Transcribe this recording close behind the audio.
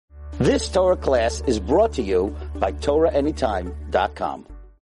This Torah class is brought to you by TorahAnytime.com.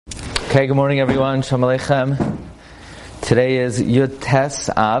 Okay, good morning everyone. Shalom Aleichem. Today is Yud Tes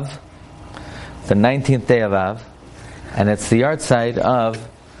Av, the 19th day of Av, and it's the Yahrtzeit of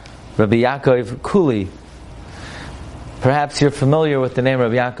Rabbi Yaakov Culi. Perhaps you're familiar with the name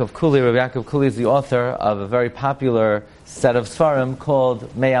Rabbi Yaakov Culi. Rabbi Yaakov Culi is the author of a very popular set of Sfarim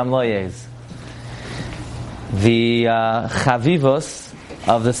called Meam Loez. The Chavivos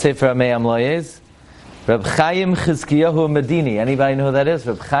of the Sefer Meam Loez, Reb Chaim Chizkiyahu Medini. Anybody know who that is?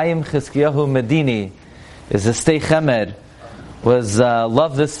 Reb Chaim Chizkiyahu Medini is a Stei Chemed.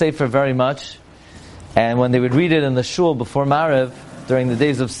 Loved this Sefer very much, and when they would read it in the shul before Maariv during the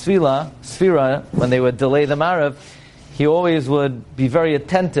days of Sfira, when they would delay the Maariv, he always would be very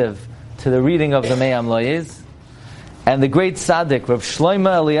attentive to the reading of the Meam Loez. And the great tzaddik, Reb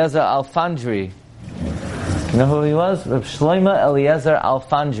Shlomo Eliezer Alfandri. You know who he was? Reb Shlomo Eliezer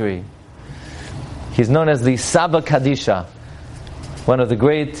Alfandri. He's known as the Saba Kadisha, one of the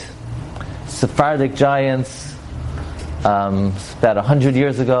great Sephardic giants, about 100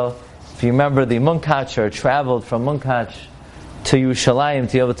 years ago. If you remember, the Munkacher traveled from Munkach to Yerushalayim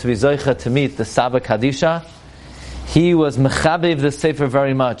to be able to be Zoicha to meet the Saba Kadisha. He was mechabev the Sefer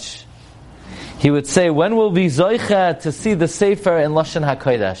very much. He would say, when will we be Zoicha to see the Sefer in Lashon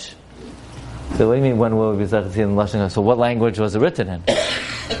HaKodesh? So what do you mean, when will we be Zoicha to see it in Lashon HaKodesh? So what language was it written in?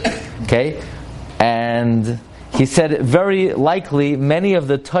 Okay? And he said, very likely, many of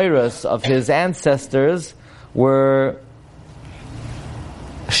the Torahs of his ancestors were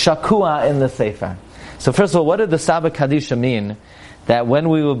shakua in the Sefer. So first of all, what did the Saba Kadisha mean? That when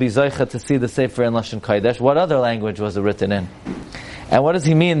we will be Zoicha to see the Sefer in Lashon Kodesh, what other language was it written in? And what does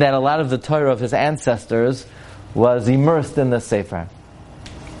he mean that a lot of the Torah of his ancestors was immersed in the Sefer?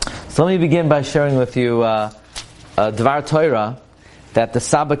 So let me begin by sharing with you a Dvar Torah that the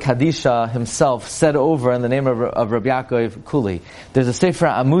Saba Kadisha himself said over in the name of Rabbi Yaakov Culi. There's a Sefer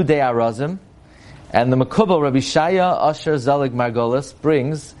Amudei Arazim, and the Makubal Rabbi Shaya Asher Zelig Margolis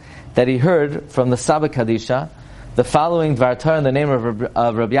brings that he heard from the Saba Kadisha the following Dvar Torah in the name of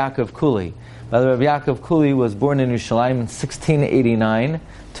Rabbi Yaakov Culi. Rabbi Yaakov Culi was born in Yerushalayim in 1689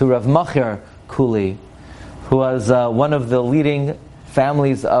 to Rav Machir Culi, who was one of the leading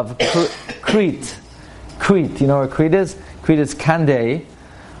families of Crete. Crete, you know where Crete is? Crete is Kandeh,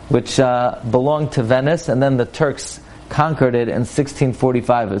 which belonged to Venice, and then the Turks conquered it in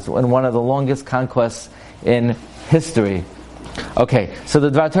 1645. It's one of the longest conquests in history. Okay, so the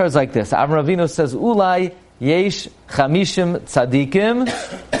Dvar Torah is like this. Avram Avinu says, Ulai yesh chamishim tzadikim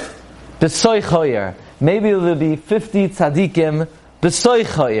b'soy choyer. Maybe there'll be 50 tzadikim b'soy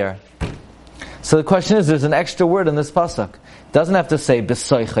choyer. So the question is, there's an extra word in this pasuk. It doesn't have to say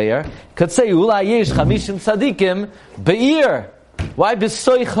b'soy choyer. It could say ulai yesh chamishim tzadikim be'ir. Why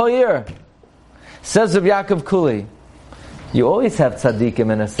b'soy choyer? Says Rabbi Yaakov Culi, you always have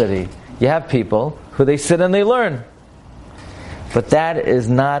tzadikim in a city. You have people who they sit and they learn. But that is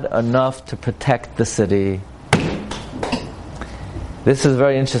not enough to protect the city. This is a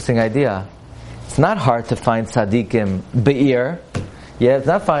very interesting idea. It's not hard to find tzaddikim be'ir. Yeah, it's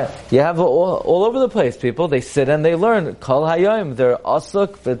not fine. You have all over the place people. They sit and they learn. Kol hayom. They're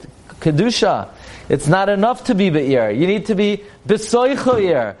asuk with kedusha. It's not enough to be be'ir. You need to be b'soy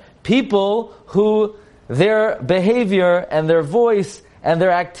choyer. People who their behavior and their voice and their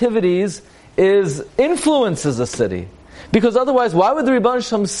activities influences a city. Because otherwise, why would the Rebbeinu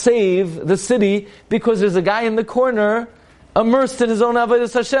Shalom save the city? Because there's a guy in the corner immersed in his own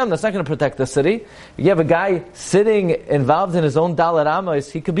Avodas Hashem. That's not going to protect the city. You have a guy sitting involved in his own Dalet Amos.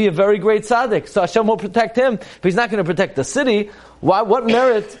 He could be a very great tzaddik. So Hashem will protect him, but he's not going to protect the city. Why? What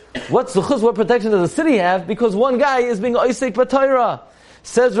merit? What zuchus? What protection does the city have? Because one guy is being oisek b'Torah.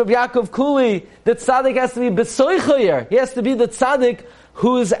 Says Rabbi Yaakov Culi, the tzaddik has to be b'soy choyer. He has to be the tzaddik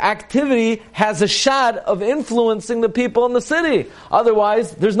whose activity has a shot of influencing the people in the city.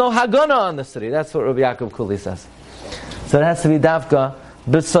 Otherwise, there's no Hagana on the city. That's what Rabbi Yaakov Culi says. So it has to be Davka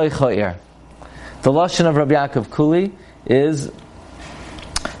B'soy Choyer. The lashon of Rabbi Yaakov Culi is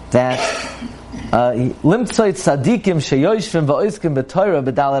that Limtzoy tzadikim sheyoshvim va'oiskim b'Torah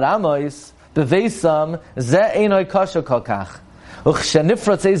b'dalet amos b'veisam ze einoi kasha kolkach.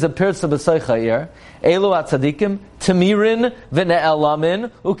 Uchshenifratz eiz apirtza b'soy choyer elu atzadikim tamirin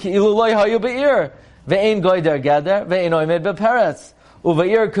v'ne'elamin uki'ilu loy hayu be'ir ve'ein goyder geder ve'ein oimed b'peretz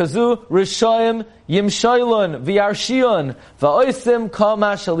uve'ir kazu rishoyim yimshoylun v'yarshiyon va'oisim kol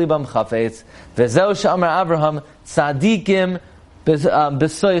ma shalibam chafetz ve'zeu she'amar Abraham tzadikim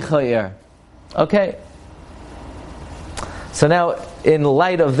b'soy choyer. Okay. So now, in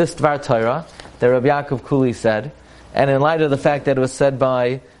light of this Dvar Torah that Rabbi Yaakov Culi said, and in light of the fact that it was said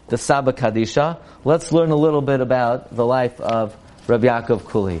by the Saba Kadisha, let's learn a little bit about the life of Rabbi Yaakov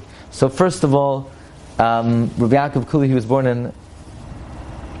Culi. So first of all, Rabbi Yaakov Culi, he was born in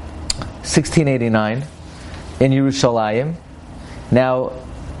 1689 in Yerushalayim. Now,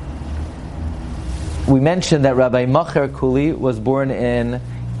 we mentioned that Rabbi Macher Culi was born in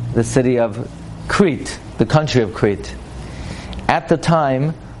the city of Crete, the country of Crete. At the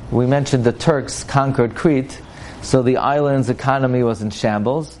time, we mentioned the Turks conquered Crete, so the island's economy was in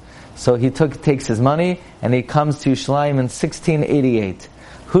shambles. So he takes his money and he comes to Yerushalayim in 1688.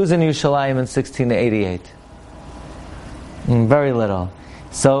 Who's in Yerushalayim in 1688? Very little.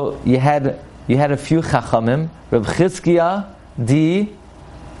 So you had a few Chachamim. Reb Chizkiah di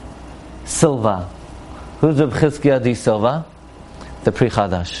Silva. Who's Reb Chizkiah di Silva? The Pri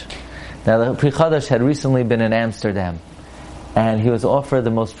Chadash. Now the Pri Chadash had recently been in Amsterdam, and he was offered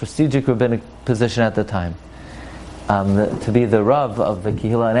the most prestigious rabbinic position at the time, to be the Rav of the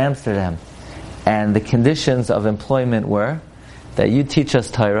Kehillah in Amsterdam. And the conditions of employment were that you teach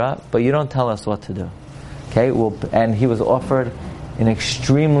us Torah, but you don't tell us what to do. Okay? And he was offered an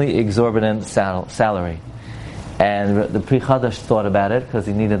extremely exorbitant salary. And the Pri Chadash thought about it because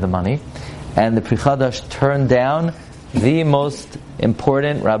he needed the money. And the Pri Chadash turned down the most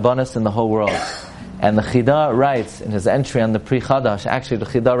important Rabbanis in the whole world. And the Chida writes in his entry on the Pri Chadash, actually the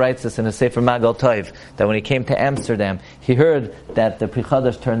Chida writes this in his Sefer Magal Tov, that when he came to Amsterdam, he heard that the Pri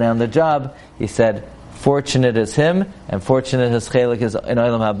Chadash turned down the job. He said, fortunate is him, and fortunate his chelik is in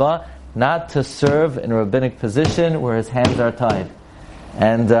Olam Haba, not to serve in a rabbinic position where his hands are tied.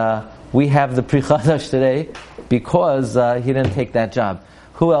 And we have the Pri Chadash today because he didn't take that job.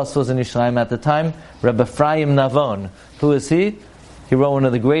 Who else was in Yerushalayim at the time? Rabbi Ephraim Navon. Who is he? He wrote one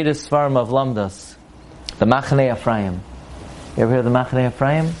of the greatest Svarim of Lamdas, the Machaneh Ephraim. You ever hear of the Machaneh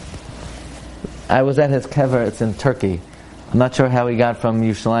Ephraim? I was at his kever, it's in Turkey. I'm not sure how he got from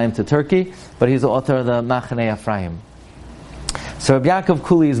Yerushalayim to Turkey, but he's the author of the Machaneh Ephraim. So Rabbi Yaakov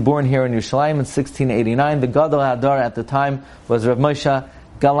Culi is born here in Yerushalayim in 1689. The Gadol Hadar at the time was Rav Moshe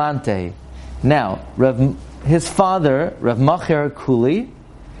Galante. Now, his father, Rav Macher Culi,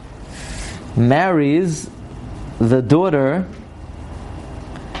 marries the daughter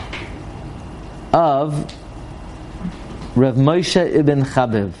of Rav Moshe ibn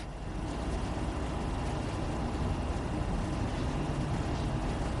Chabiv.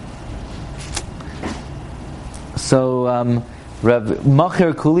 So Rav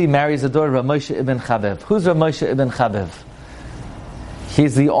Macher Culi marries the daughter of Rav Moshe ibn Chabiv. Who's Rav Moshe ibn Chabiv?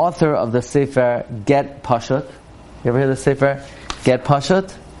 He's the author of the Sefer Get Pashut. You ever hear the Sefer Get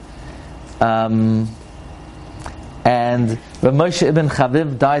Pashut? And Rav Moshe ibn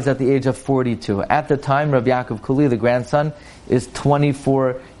Chaviv dies at the age of 42. At the time, Rav Yaakov Culi, the grandson, is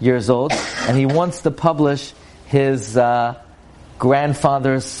 24 years old, and he wants to publish his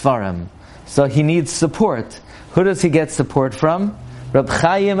grandfather's Svarim. So he needs support. Who does he get support from? Reb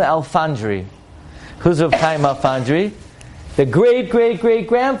Chaim Alfandri. Who's Reb Chaim Alfandri? The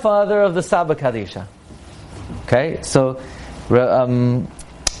great-great-great-grandfather of the Saba Kadisha. Okay, so Rabbi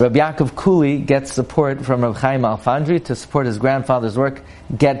Yaakov Culi gets support from Reb Chaim Alfandri to support his grandfather's work,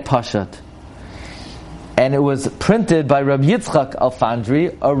 Get Pashut. And it was printed by Rabbi Yitzchak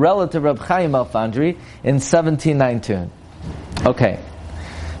Alfandri, a relative of Reb Chaim Alfandri, in 1719. Okay,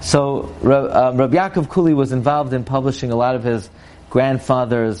 so Rabbi Yaakov Culi was involved in publishing a lot of his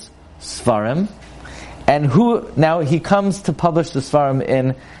grandfather's Svarim. And now he comes to publish the Svarim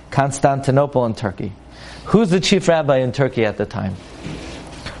in Constantinople in Turkey. Who's the chief rabbi in Turkey at the time?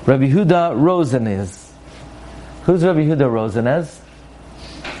 Rabbi Yehuda Rosenez. Who's Rabbi Yehuda Rosenez?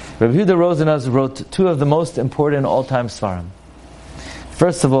 Rabbi Yehuda Rosenez wrote two of the most important all-time Svarim.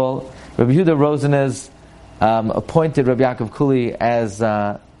 First of all, Rabbi Yehuda Rosenez appointed Rabbi Yaakov Culi as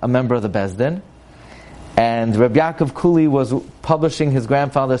a member of the Bezdin. And Rabbi Yaakov Culi was publishing his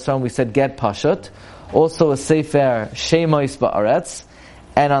grandfather's Svarim, we said Get Pashut, also a Sefer Shemois Ba'aretz.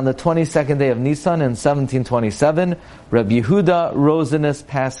 And on the 22nd day of Nisan in 1727, Rabbi Yehuda Rosenez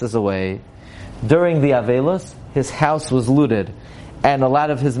passes away. During the Avelos, his house was looted, and a lot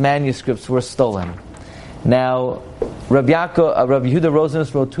of his manuscripts were stolen. Now, Rabbi Yehuda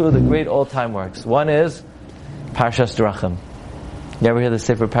Rosenez wrote two of the great all-time works. One is Parshas Drachim. You ever hear the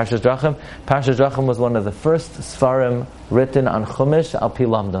Sefer Parshas Drachim? Parshas Drachim was one of the first Sfarim written on Chumash al pi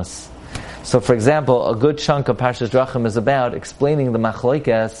lamdas. So, for example, a good chunk of Parshas Drachim is about explaining the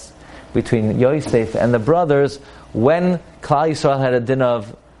machlokes between Yosef and the brothers when Klal Yisrael had a din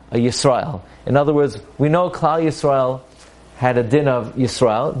of a Yisrael. In other words, we know Klal Yisrael had a din of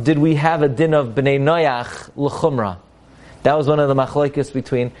Yisrael. Did we have a din of Bnei Noach l'chumra? That was one of the machlokes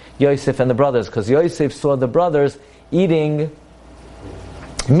between Yosef and the brothers, because Yosef saw the brothers eating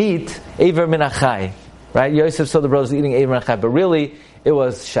meat, Eiver min achai. Right? Yosef saw the brothers eating Eiver min achai, but really it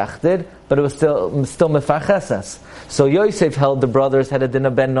was shachted, but it was still mefacheses. So Yosef held the brothers had a din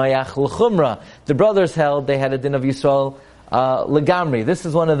of ben noyach l'chumra. The brothers held they had a din of Yisrael legamri. This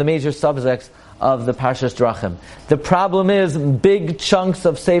is one of the major subjects of the Parshas Drachim. The problem is big chunks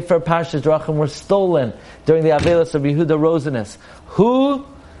of Sefer Parshas Drachim were stolen during the Avelos of Yehuda Rosinus. Who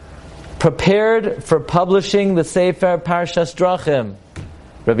prepared for publishing the Sefer Parshas Drachim?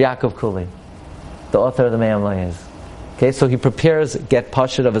 Rabbi Yaakov Culi, the author of the Meam Loez. Okay, so he prepares Get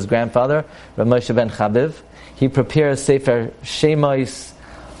Pashut of his grandfather, Rav Moshe ben Chabiv. He prepares Sefer Shemos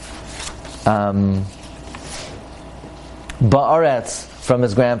Ba'aretz from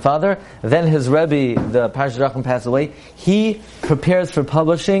his grandfather. Then his Rebbe, the Parshas Drachim, passed away. He prepares for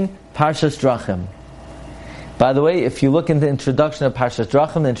publishing Parshas Drachim. By the way, if you look in the introduction of Parshas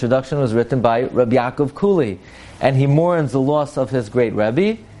Drachim, the introduction was written by Rabbi Yaakov Culi, and he mourns the loss of his great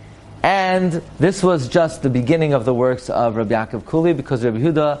Rebbe. And this was just the beginning of the works of Rabbi Yaakov Culi, because Rabbi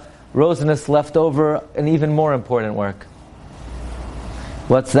Yehuda Rosinus left over an even more important work.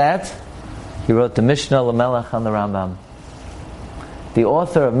 What's that? He wrote the Mishnah L'Melech on the Rambam. The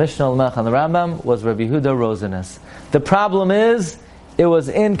author of Mishnah L'Melech on the Rambam was Rabbi Yehuda Rosinus. The problem is, it was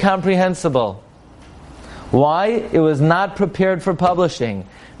incomprehensible. Why? It was not prepared for publishing.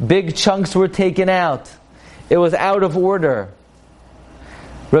 Big chunks were taken out. It was out of order.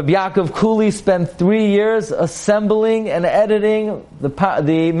 Rabbi Yaakov Culi spent 3 years assembling and editing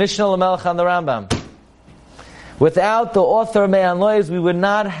the Mishnah L'Melech on the Rambam. Without the author of Meam Loez, we would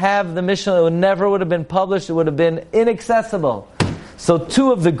not have the Mishnah. It never would have been published. It would have been inaccessible. So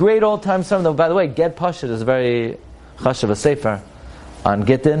two of the great all-time Sfarim, by the way, Get Pashut is a very chashuv, a sefer on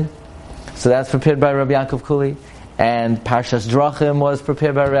Gittin. So that's prepared by Rabbi Yaakov Culi. And Parshas Drachim was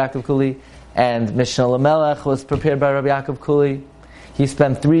prepared by Rabbi Yaakov Culi. And Mishnah L'Melech was prepared by Rabbi Yaakov Culi. He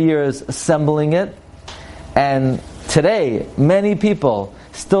spent 3 years assembling it. And today, many people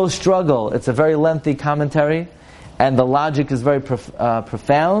still struggle. It's a very lengthy commentary. And the logic is very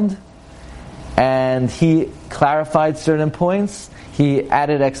profound. And he clarified certain points. He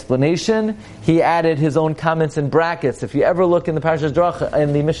added explanation. He added his own comments in brackets. If you ever look in the Parshas Drachim,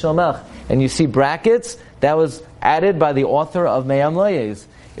 in the Mishnah Melech, and you see brackets, that was added by the author of Meam Loez.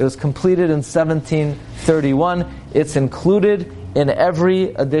 It was completed in 1731. It's included in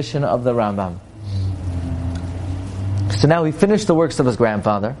every edition of the Rambam. So now he finished the works of his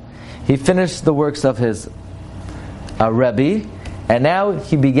grandfather. He finished the works of his Rebbe. And now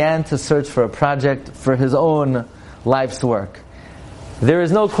he began to search for a project for his own life's work. There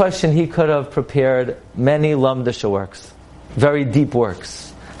is no question he could have prepared many Lamdisha works, very deep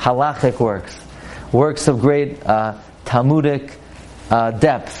works, halachic works, works of great Talmudic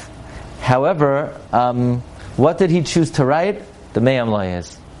depth. However, what did he choose to write? The Meam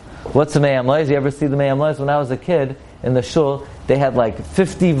Loez. What's the Meam Loez? You ever see the Meam Loez? When I was a kid in the shul, they had like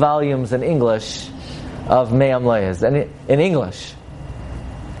 50 volumes in English of Meam Loez, and in English.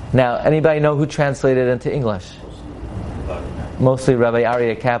 Now, anybody know who translated into English? Mostly Rabbi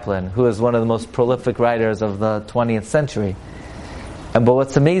Aryeh Kaplan, who is one of the most prolific writers of the 20th century. But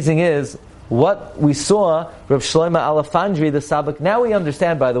what's amazing is, what we saw, Reb Shlomo Alefandri, the Sabak. Now we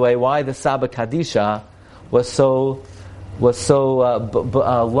understand, by the way, why the Sabak Kadisha was so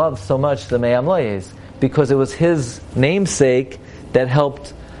loved so much, the Meam Loez, because it was his namesake that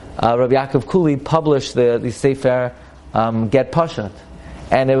helped Rabbi Yaakov Culi publish the Sefer Get Pashut.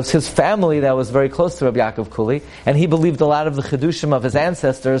 And it was his family that was very close to Rabbi Yaakov Culi, and he believed a lot of the chidushim of his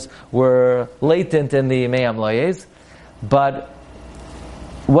ancestors were latent in the Meam Loez. But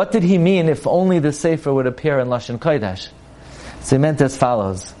what did he mean if only the Sefer would appear in Lashon Kodesh? So he meant as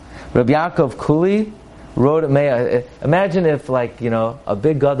follows. Rabbi Yaakov Culi wrote imagine if, a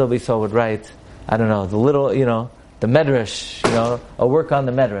big gadol b'Yisrael would write, I don't know, the Medrash, a work on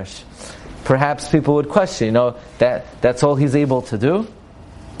the Medrash. Perhaps people would question, that's all he's able to do.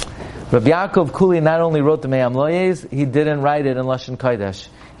 Rabbi Yaakov Culi not only wrote the Meam Loez, he didn't write it in Lashon Kodesh.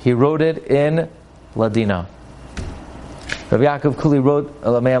 He wrote it in Ladino. Rabbi Yaakov Culi wrote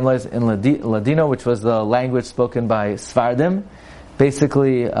Meam Loez in Ladino, which was the language spoken by Sfardim.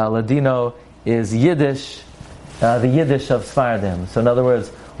 Basically, Ladino is Yiddish, the Yiddish of Sfardim. So in other words,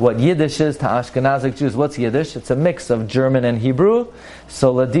 what Yiddish is to Ashkenazic Jews, what's Yiddish? It's a mix of German and Hebrew.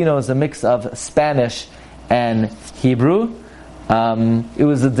 So Ladino is a mix of Spanish and Hebrew. It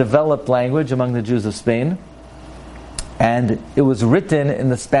was a developed language among the Jews of Spain. And it was written in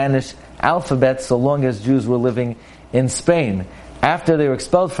the Spanish alphabet so long as Jews were living in Spain. After they were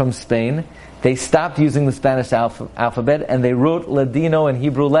expelled from Spain, they stopped using the Spanish alphabet and they wrote Ladino and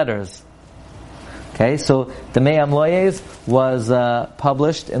Hebrew letters. Okay, so the Meam Loez was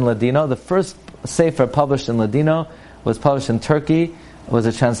published in Ladino. The first sefer published in Ladino was published in Turkey. It was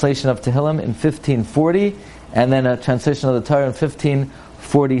a translation of Tehillim in 1540, and then a translation of the Torah in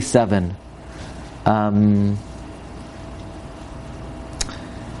 1547.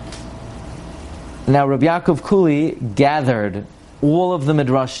 Now, Rabbi Yaakov Culi gathered all of the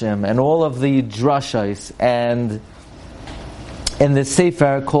midrashim and all of the drashos, and in this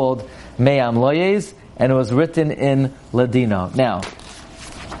sefer called Meam Loez, and it was written in Ladino. Now,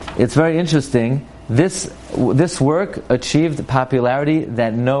 it's very interesting. This work achieved popularity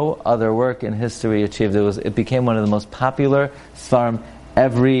that no other work in history achieved. It became one of the most popular Sfarim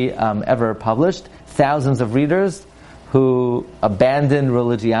ever published. Thousands of readers who abandoned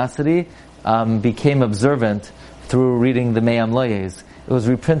religiosity became observant through reading the Meam Loez. It was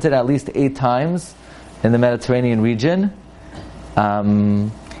reprinted at least 8 times in the Mediterranean region,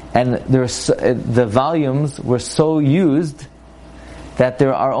 and the volumes were so used that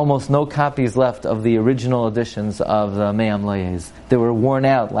there are almost no copies left of the original editions of the Meam Loez. They were worn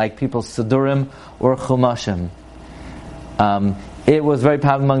out like people's Sidurim or Chumashim. It was very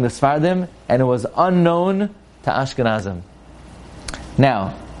popular among the Sfardim, and it was unknown to Ashkenazim.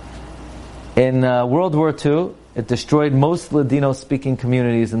 Now, in World War II, it destroyed most Ladino-speaking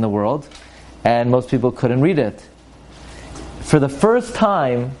communities in the world, and most people couldn't read it. For the first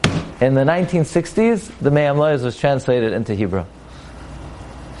time in the 1960s, the Meam Loez was translated into Hebrew.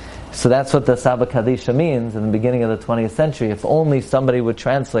 So that's what the Saba Kadisha means in the beginning of the 20th century. If only somebody would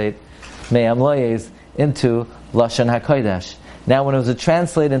translate Meam Loez into Lashon HaKodesh. Now when it was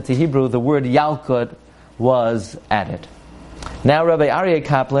translated into Hebrew, the word Yalkut was added. Now Rabbi Aryeh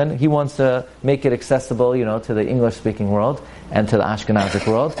Kaplan, he wants to make it accessible, to the English-speaking world and to the Ashkenazic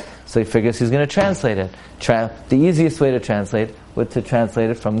world. So he figures he's going to translate it. The easiest way to translate would to translate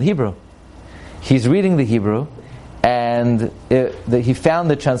it from the Hebrew. He's reading the Hebrew, and he found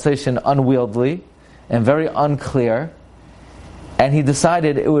the translation unwieldy and very unclear, and he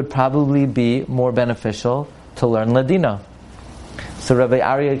decided it would probably be more beneficial to learn Ladino. So Rabbi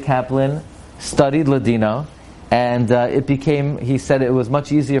Aryeh Kaplan studied Ladino, and he said it was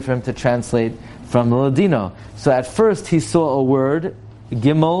much easier for him to translate from the Ladino. So at first he saw a word,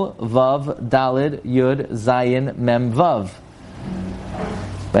 Gimel, Vav, Dalid, Yud, Zayin, Mem, Vav.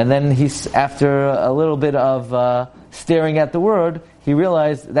 And then after a little bit of staring at the word, he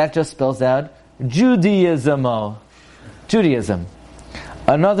realized that just spells out Judaism.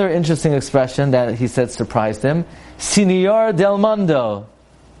 Another interesting expression that he said surprised him, Señor del Mundo.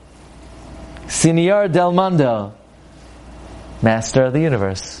 Señor del Mundo. Master of the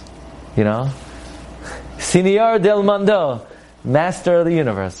universe. Señor del Mundo. Master of the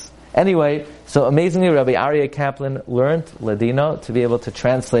universe. Anyway, so amazingly, Rabbi Aryeh Kaplan learned Ladino to be able to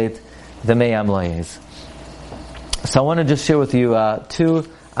translate the Meam Loez. So I want to just share with you 2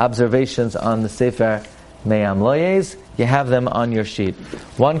 observations on the Sefer Meam Loez. You have them on your sheet.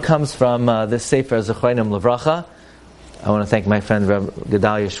 One comes from this Sefer Zechronim Levracha. I want to thank my friend Rabbi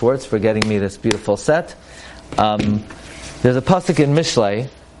Gedalia Schwartz for getting me this beautiful set. There's a pasuk in Mishlei.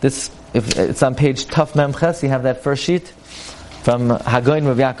 It's on page Taf Mem Ches. You have that first sheet from Hagoyin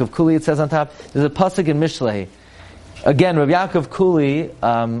Rabbi Yaakov Culi. It says on top. There's a pasuk in Mishlei. Again, Rabbi Yaakov Culi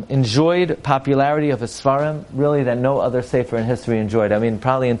enjoyed popularity of his Sfarim, really that no other sefer in history enjoyed. I mean,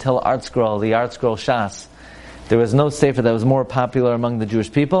 probably until the Art Scroll Shas, there was no sefer that was more popular among the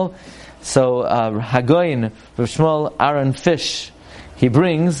Jewish people. So Hagoyin Rav Shmuel Aaron Fish, he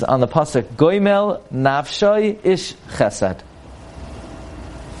brings on the pasuk Goimel Nafshoy Ish Chesed,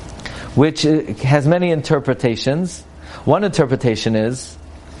 which has many interpretations. One interpretation is,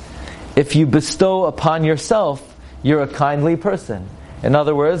 if you bestow upon yourself, you're a kindly person. In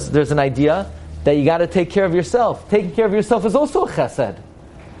other words, there's an idea that you got to take care of yourself. Taking care of yourself is also a chesed.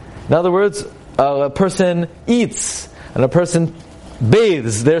 In other words, a person eats and a person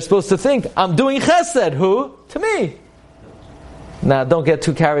bathes. They're supposed to think, I'm doing chesed. Who? To me. Now, don't get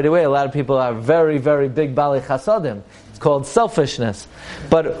too carried away. A lot of people are very, very big bali chasadim. It's called selfishness.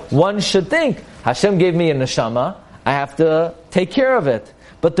 But one should think, Hashem gave me a neshama. I have to take care of it.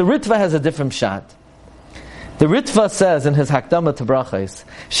 But the Ritva has a different shot. The Ritva says in his Hakdama to Brachos,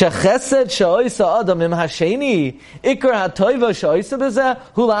 "Shechesed she'oisa adam im hasheni, ikar hatoiva she'oisa b'zeh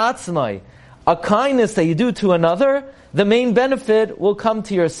hu la'atzmai." A kindness that you do to another, the main benefit will come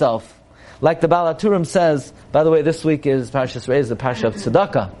to yourself. Like the Baal HaTurim says. By the way, this week is Parshas Reis, the Parsha of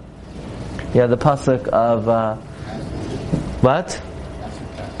Tzedakah. Yeah, the pasuk of what?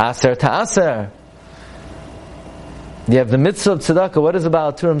 Aser ta'aser. You have the mitzvah of tzedakah. What does the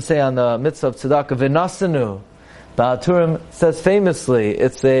Baal HaTurim say on the mitzvah of tzedakah? V'nasanu. Baal Turim says famously,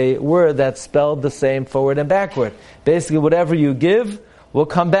 it's a word that's spelled the same forward and backward. Basically, whatever you give will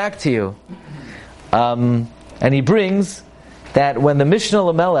come back to you. And he brings that when the Mishnah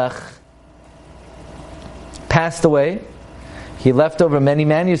Lamelech passed away, he left over many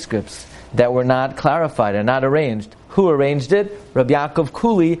manuscripts that were not clarified and not arranged. Who arranged it? Rabbi Yaakov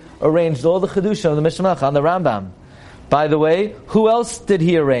Culi arranged all the Chedushim of the Mishnah Lamelech on the Rambam. By the way, who else did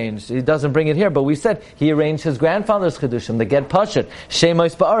he arrange? He doesn't bring it here, but we said he arranged his grandfather's Chedushim, the Get Pashat,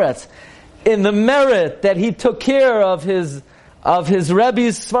 Shemois Ba'aretz, in the merit that he took care of his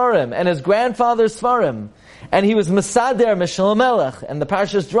Rebbe's Svarim and his grandfather's Svarim. And he was Mesader Mishnah Lamelech and the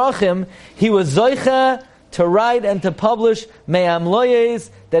Parshas Drachim. He was Zoicha to write and to publish Meam Loez,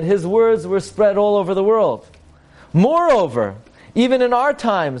 that his words were spread all over the world. Moreover, even in our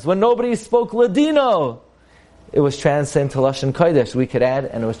times, when nobody spoke Ladino, it was translated to Lashon Kodesh, we could add,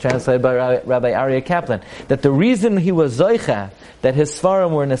 and it was translated by Rabbi Aryeh Kaplan, that the reason he was Zoicha, that his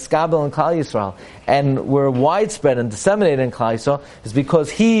Svarim were Neskabel in Klal Yisrael, and were widespread and disseminated in Klal Yisrael, is because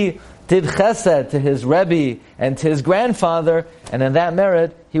he did chesed to his Rebbe and to his grandfather, and in that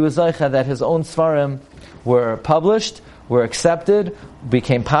merit, he was Zoicha that his own Svarim were published, were accepted,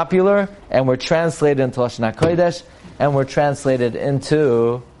 became popular, and were translated into Lashon HaKodesh, and were translated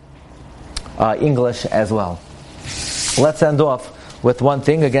into English as well. Let's end off with one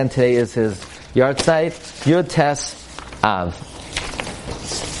thing. Again, today is his Yahrtzeit, Yud Tes Av.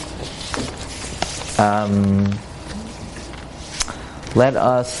 Let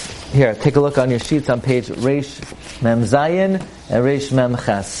us, here, take a look on your sheets on page Reish Mem Zayin and Reish Mem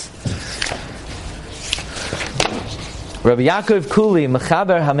Ches. Rabbi Yaakov Culi,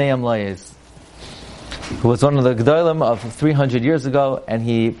 Mechaber HaMeam Loez, who was one of the Gedolim of 300 years ago, and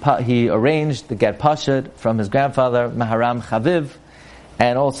he arranged the Get Pashat from his grandfather, Maharam Chaviv,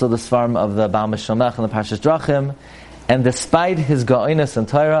 and also the Svarim of the Baal Mishlomech and the Parshas Drachim. And despite his Ga'oinus and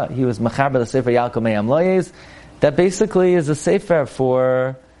Torah, he was Mechaber the Sefer Yaakov Meam Loez, that basically is a sefer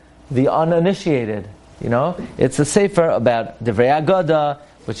for the uninitiated. It's a sefer about Divrei Agoda,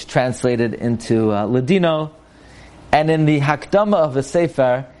 which translated into Ladino. And in the Hakdama of the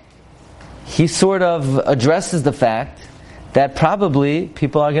sefer, he sort of addresses the fact that probably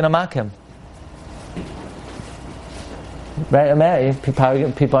people are going to mock him. Right? People are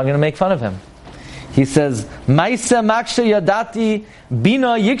going to make fun of him. He says, Maisa maksha yadati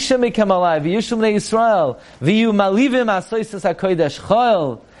bina yiksha mikem alai v'yushum le'Yisrael v'yu malivim asoises ha'kodesh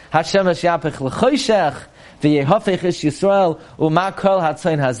chol Hashemesh yapech l'choshech v'yehofech ish Yisrael u'ma kol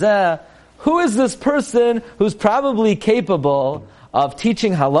hatzayin hazeh. Who is this person who's probably capable of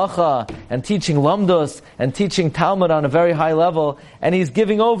teaching halacha and teaching lamdos and teaching Talmud on a very high level, and he's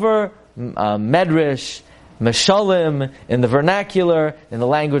giving over medrash, meshalim, in the vernacular, in the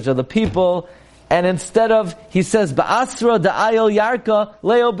language of the people, and instead of, he says, ba'asra da'ayel yarka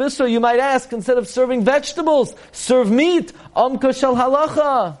leo bisra, you might ask, instead of serving vegetables, serve meat, amka shel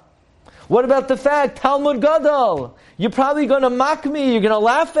halacha. What about the fact, Talmud Gadol? You're probably going to mock me, you're going to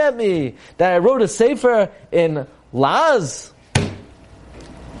laugh at me, that I wrote a sefer in Laz.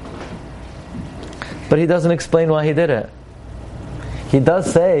 But he doesn't explain why he did it. He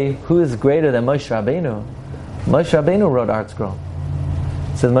does say, who is greater than Moshe Rabbeinu? Moshe Rabbeinu wrote Art Scroll.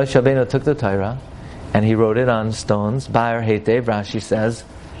 It says Moshe Rabbeinu took the Torah, and he wrote it on stones. Ba'ar Heitev, Rashi says,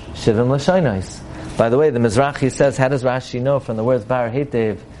 Shivim L'Shonos. By the way, the Mizrahi says, how does Rashi know from the words Ba'ar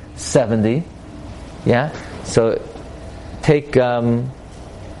Heitev, 70? Yeah? So, take,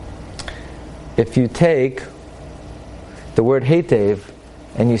 if you take the word Heitev,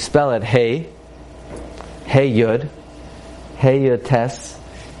 and you spell it Hey Yud Tes,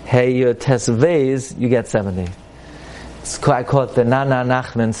 Hey Yud Tes Vez, you get 70. I call it the Nana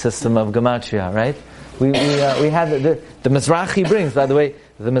Nachman system of Gematria, right? We had the Mizrahi brings, by the way,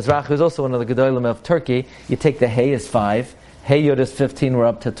 the Mizrahi is also one of the Gedolim of Turkey. You take the Hey is 5, Hey Yud is 15, we're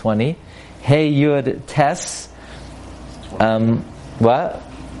up to 20. Hey Yud Tes, what?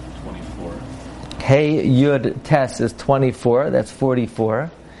 24. Hey Yud Tes is 24, that's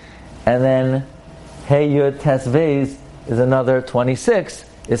 44. And then Hey Yud Tes Vez is another 26,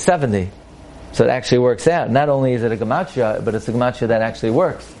 is 70. So it actually works out. Not only is it a gematria, but it's a gematria that actually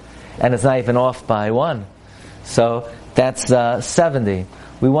works. And it's not even off by 1. So that's 70.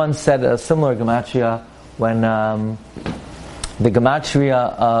 We once said a similar gematria when the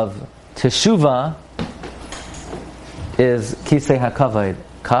gematria of Teshuvah is Kisei HaKavod.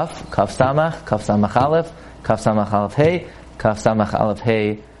 Kaf Samach Aleph, Kaf Samach Aleph Hey, Kaf Samach Aleph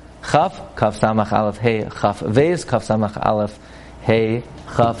Hey, Chaf, Kaf Samach Aleph Hey, Chaf Vez, Kaf Samach Aleph Hey,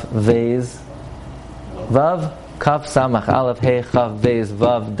 Chaf Vez, Vav, Kaf Samach Aleph Hey, Chaf Vez,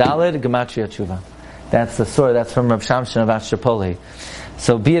 Vav Daled, Gematria Tshuva. That's the story. That's from Rav Shamshin of Ashtrapoli.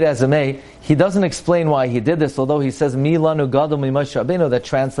 So be it as it may, he doesn't explain why he did this, although he says, Mi lanu gadol mi Moshe Rabbeinu, that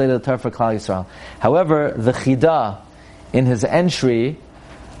translated the Torah for Klal Yisrael. However, the Chida, in his entry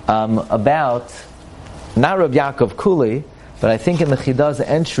about, not Rabbi Yaakov Culi, but I think in the Chida's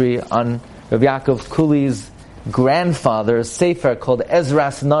entry on Rabbi Yaakov Kuli's grandfather's sefer called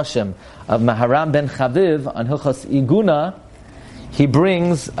Ezras Nashim of Maharam ben Chaviv on Hilchos Iguna, he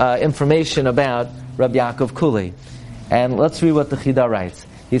brings information about Rabbi Yaakov Culi. And let's read what the Chida writes.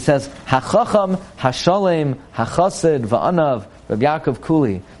 He says, HaChacham, HaShalem, HaChassid, Va'anav, Rabbi Yaakov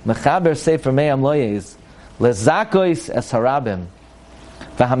Culi, Mechaber Sefer Meam Loez, Lezakois Es Harabim,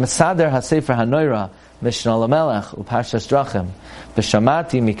 V'Hamasader HaSefer HaNoira, Mishnah Lamelech, Upashas Drachim,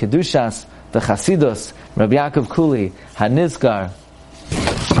 V'Shamati, Mikedushas, V'Chasidus, Rabbi Yaakov Culi, HaNizgar,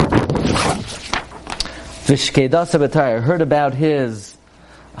 V'Shkedas HaBetayr. I heard about his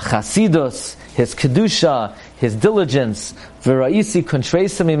Chasidus, his Kedusha, his diligence. V'Ra'isi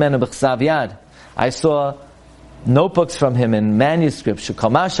Kontreisa Mimenu B'Chsav Yad. I saw notebooks from him in manuscripts.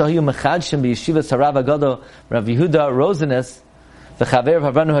 Shekol Shahayu Mechadshim B'Yeshivas Harav Agadol Rav Yehuda Rosenes V'Chaver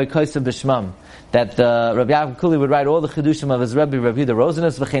Havranu Haykaisav B'Shmam. That Rabbi Yaakov Culi would write all the Chidushim of his Rebbe, Rav Yehuda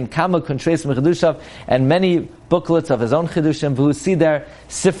Rosenes, V'chein Kama Kontreis Mechidushav, and many booklets of his own Chidushim, V'hu Sider,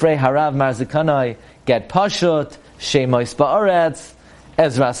 Sifrei Harav Marzikanai, Get Pashut, Shemois Ba'aretz,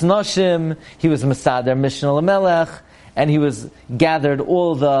 Ezras Nashim. He was Masader Mishnah Lamelech, and he was gathered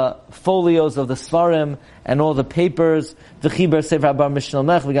all the folios of the Svarim and all the papers. V'chiber Sefer Abar Mishnah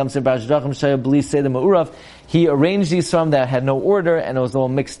Lamelech, V'gam Sefer Ashdachim Shaya B'li Seder Ma'urav. He arranged these Svarim that had no order and it was all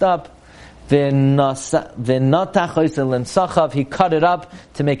mixed up. He cut it up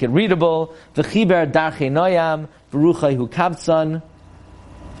to make it readable. And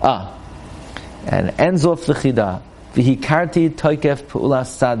ends off the Chida. V'hikarti toikef pu'ulas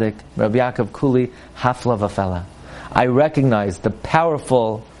tzadik Rabbi Yaakov Culi hafla v'fela. I recognize the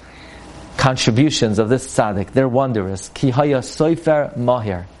powerful contributions of this tzaddik. They're wondrous. Ki haya soifer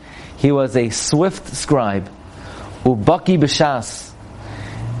mahir. He was a swift scribe. Ubaki b'shas.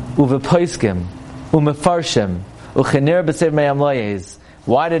 Uvepoiskim, umefarshim, uchenir b'sev me'am loyez.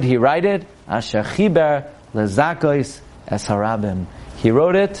 Why did he write it? Asher chiber lezakois es harabim. He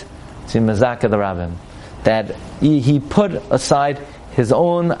wrote it to mezaka the rabbim. That he put aside his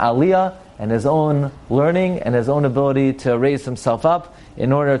own aliyah and his own learning and his own ability to raise himself up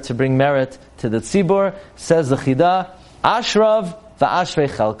in order to bring merit to the tzibur. Says the Chida, Ashrav va'ashrei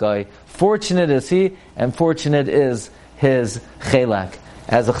chalkai. Fortunate is he, and fortunate is his chelak.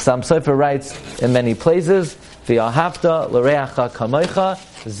 As the Chassam Sofer writes in many places, V'yahavta l'reacha kamoicha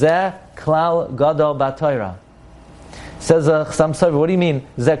ze klal gadol b'Torah. Says the Chassam Sofer, what do you mean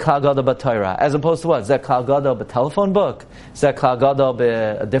ze klal gadol b'Torah? As opposed to what? Ze klal gadol b'telephone book? Ze klal gadol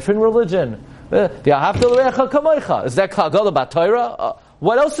b'a different religion? V'yahavta l'reacha kamoicha. Ze klal gadol b'Torah?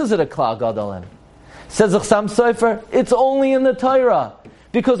 What else is it a klal gadol in? Says the Chassam Sofer, it's only in the Torah.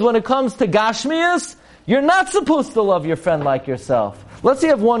 Because when it comes to Gashmias, you're not supposed to love your friend like yourself. Let's say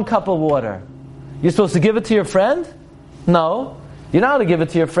you have 1 cup of water. You're supposed to give it to your friend? No. You're not going to give it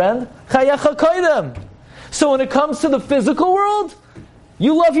to your friend. Chayecha koydem. So when it comes to the physical world,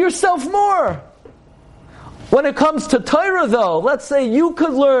 you love yourself more. When it comes to Torah though, let's say you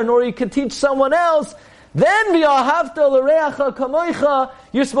could learn or you could teach someone else, then v'yahavta l'reacha kamoicha,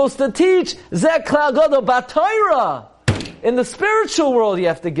 you're supposed to teach zeh klal gadol b'Torah. In the spiritual world, you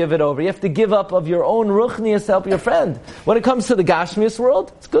have to give it over. You have to give up of your own ruchnius to help your friend. When it comes to the Gashmius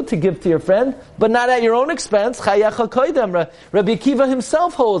world, it's good to give to your friend, but not at your own expense. Chayecha koydem. Rabbi Akiva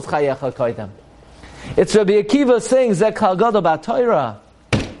himself holds chayecha koydem. It's Rabbi Akiva saying, Zeh klal gadol b'Torah.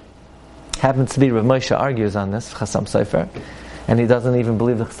 Happens to be Rav Moshe argues on this, Chassam Sofer, and he doesn't even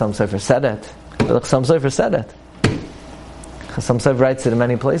believe the Chassam Sofer said it. But the Chassam Sofer said it. Chassam Sofer writes it in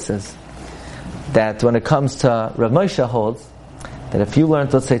many places. That when it comes to Rav Moshe holds that if you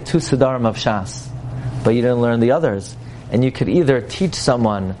learned, let's say, 2 Siddharim of Shas, but you didn't learn the others, and you could either teach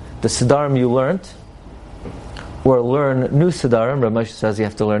someone the Siddharim you learned, or learn new Siddharim. Rav Moshe says you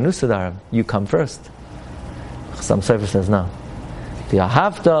have to learn new Siddharim. You come first. Chassam Sofer says no.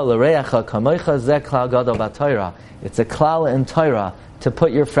 V'yahavta l'reacha kamoicha zeh klal gadol b'Torah. It's a klal in Torah to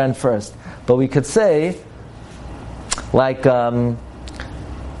put your friend first. But we could say, like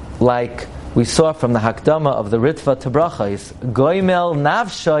we saw from the Hakdama of the Ritva to Brachos, Goimel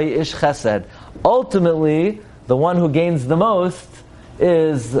Navshai Ish Chesed. Ultimately, the one who gains the most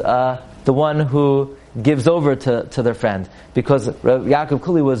is the one who gives over to their friend. Because Yaakov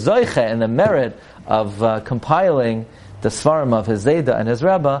Culi was Zoiche in the merit of compiling the Svarim of his Zayda and his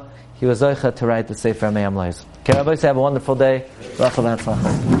Rebbe, he was Zoiche to write the Sefer Meam Loez. Okay, Rabbi, have a wonderful day.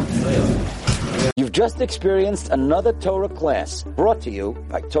 You've just experienced another Torah class brought to you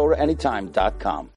by TorahAnytime.com.